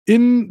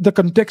In the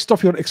context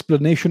of your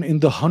explanation in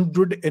the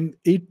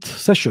 108th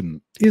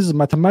session, is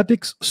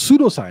mathematics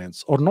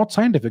pseudoscience or not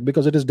scientific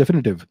because it is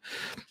definitive?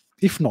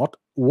 If not,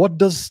 what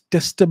does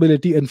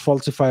testability and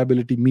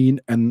falsifiability mean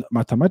in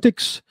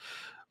mathematics?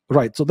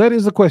 Right, so there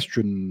is a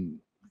question.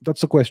 That's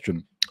the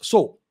question.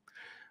 So,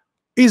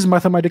 is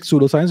mathematics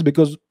pseudoscience?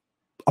 Because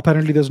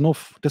apparently there's no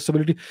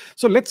testability.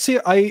 So let's say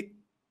I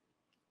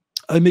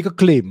make a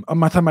claim, a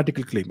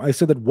mathematical claim. I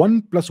say that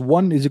 1 +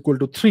 1 is equal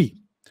to 3.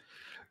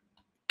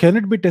 Can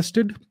it be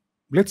tested?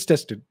 Let's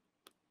test it.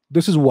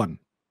 This is 1.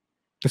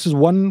 This is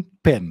 1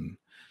 pen.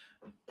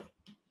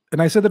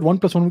 And I said that 1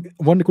 +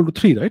 1 equal to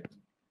 3, right?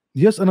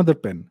 Here's another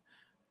pen.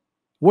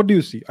 What do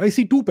you see? I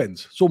see 2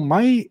 pens. So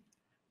my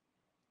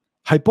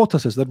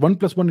hypothesis that 1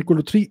 + 1 equal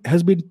to 3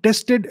 has been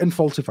tested and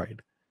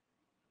falsified.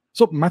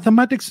 So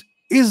mathematics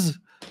is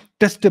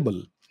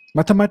testable.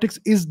 Mathematics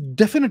is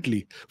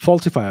definitely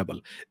falsifiable.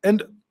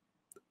 And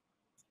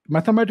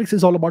mathematics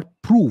is all about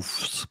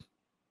proofs,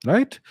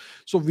 right?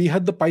 So we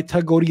had the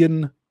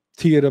Pythagorean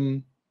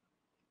theorem,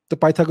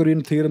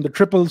 the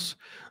triples,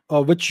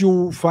 which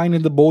you find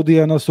in the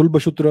Bodhyayana,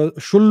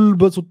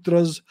 Shulba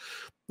Sutras.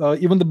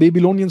 Even the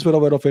Babylonians were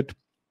aware of it.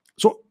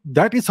 So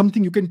that is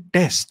something you can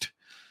test.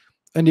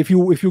 And if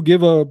you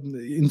give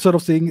instead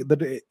of saying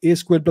that a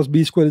squared plus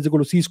b squared is equal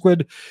to c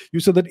squared, you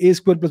say that a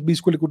squared plus b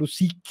squared equal to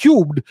c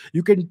cubed,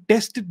 you can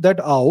test that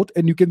out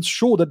and you can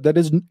show that that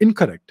is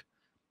incorrect.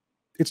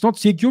 It's not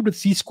c cubed, it's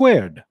c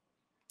squared.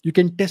 You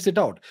can test it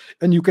out.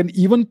 And you can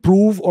even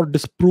prove or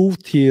disprove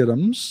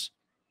theorems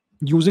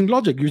using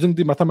logic, using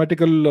the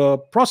mathematical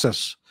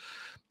process.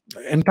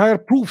 Entire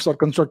proofs are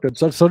constructed.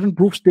 So certain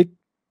proofs take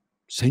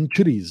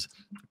centuries.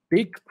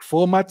 Take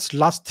Fermat's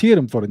last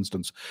theorem, for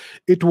instance.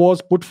 It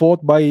was put forth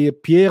by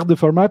Pierre de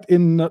Fermat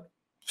in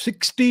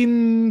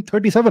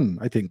 1637,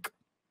 I think,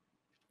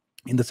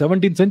 in the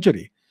 17th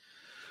century.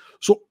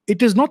 So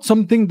it is not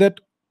something that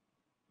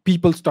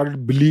people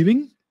started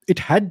believing. It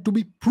had to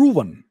be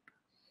proven.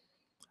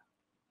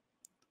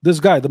 This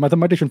guy, the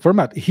mathematician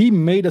Fermat, he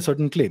made a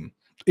certain claim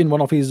in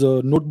one of his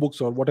notebooks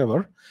or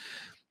whatever.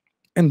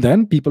 And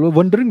then people were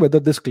wondering whether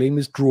this claim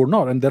is true or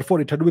not. And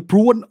therefore, it had to be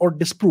proven or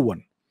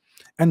disproven.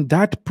 And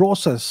that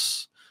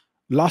process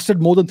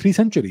lasted more than 3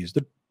 centuries.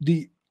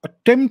 The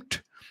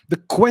attempt, the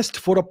quest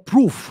for a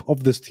proof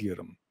of this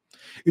theorem.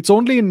 It's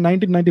only in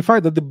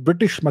 1995 that the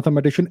British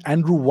mathematician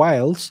Andrew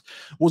Wiles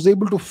was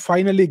able to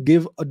finally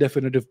give a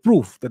definitive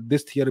proof that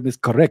this theorem is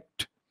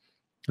correct.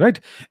 Right?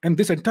 And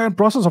this entire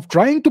process of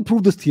trying to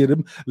prove this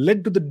theorem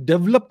led to the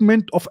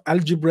development of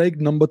algebraic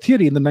number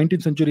theory in the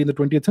 19th century and the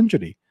 20th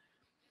century.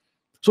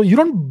 So you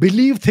don't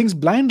believe things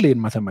blindly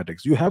in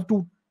mathematics. You have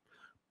to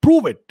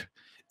prove it.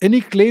 Any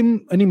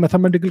claim, any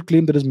mathematical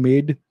claim that is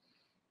made,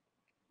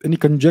 any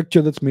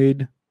conjecture that's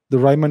made, the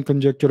Riemann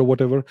conjecture or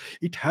whatever,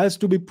 it has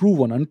to be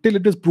proven. Until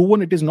it is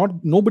proven, it is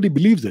not, nobody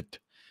believes it.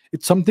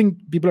 It's something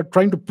people are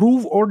trying to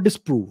prove or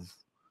disprove.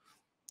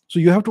 So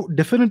you have to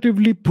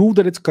definitively prove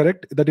that it's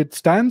correct, that it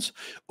stands,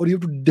 or you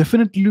have to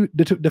definitively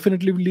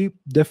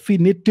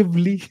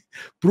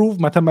prove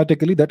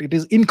mathematically that it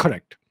is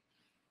incorrect.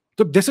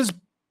 So this is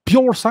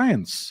pure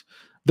science.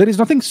 There is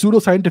nothing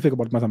pseudoscientific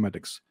about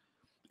mathematics.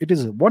 It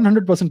is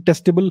 100%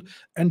 testable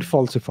and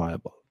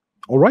falsifiable.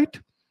 All right?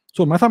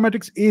 So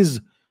mathematics is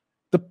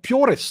the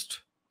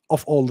purest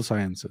of all the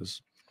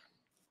sciences.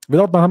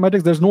 Without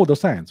mathematics, there's no other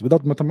science.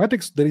 Without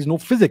mathematics, there is no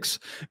physics,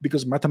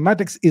 because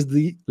mathematics is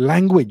the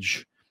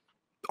language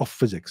of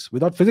physics.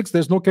 Without physics,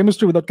 there's no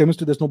chemistry. Without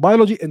chemistry, there's no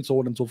biology, and so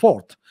on and so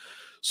forth.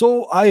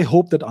 So I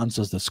hope that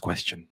answers this question.